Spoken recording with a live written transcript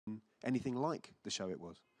anything like the show it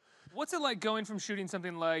was. What's it like going from shooting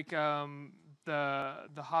something like the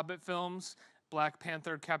Hobbit films, Black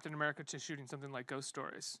Panther, Captain America, to shooting something like Ghost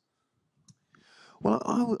Stories? Well,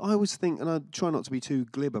 I always think, and I try not to be too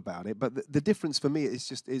glib about it, but the difference for me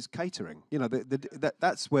is catering. You know,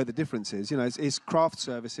 that's where the difference is. You know, it's craft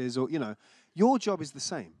services, or, you know, your job is the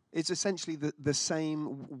same. It's essentially the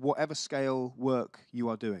same, whatever scale work you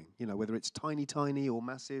are doing. You know, whether it's tiny or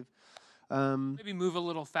massive. Maybe move a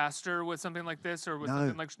little faster with something like this, or with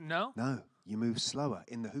something like no. No, you move slower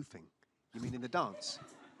in the hoofing. You mean in the dance?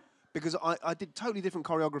 Because I did totally different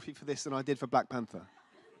choreography for this than I did for Black Panther.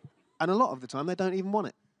 And a lot of the time, they don't even want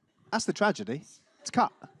it. That's the tragedy. It's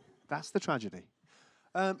cut. That's the tragedy.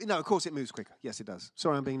 No, of course it moves quicker. Yes, it does.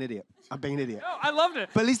 Sorry, I'm being an idiot. I'm being an idiot. No, I loved it.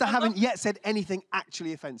 But at least I haven't yet said anything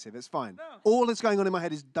actually offensive. It's fine. No. All that's going on in my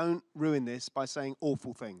head is don't ruin this by saying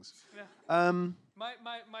awful things. Yeah.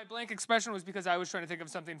 My blank expression was because I was trying to think of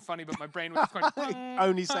something funny, but my brain was going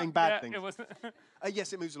only saying bad things. It wasn't.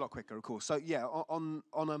 Yes, it moves a lot quicker, of course. So yeah, on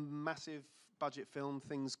a massive budget film,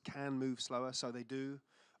 things can move slower, so they do.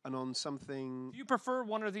 And on something... Do you prefer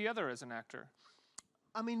one or the other as an actor?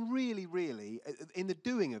 I mean, really, in the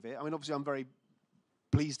doing of it, I mean, obviously I'm very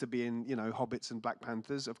pleased to be in, you know, Hobbits and Black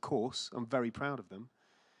Panthers, of course. I'm very proud of them.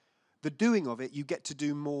 The doing of it, you get to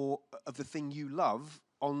do more of the thing you love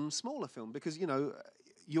on smaller film because, you know,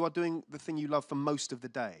 you are doing the thing you love for most of the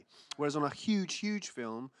day. Whereas on a huge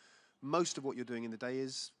film, most of what you're doing in the day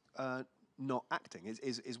is not acting,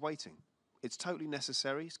 is waiting. It's totally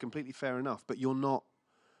necessary, it's completely fair enough, but you're not...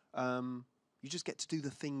 you just get to do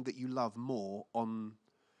the thing that you love more on,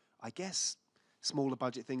 I guess, smaller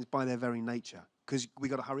budget things by their very nature. Because we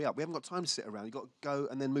got to hurry up. We haven't got time to sit around. You've got to go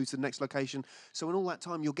and then move to the next location. So in all that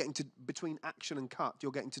time, you're getting to, between action and cut,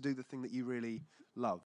 you're getting to do the thing that you really love.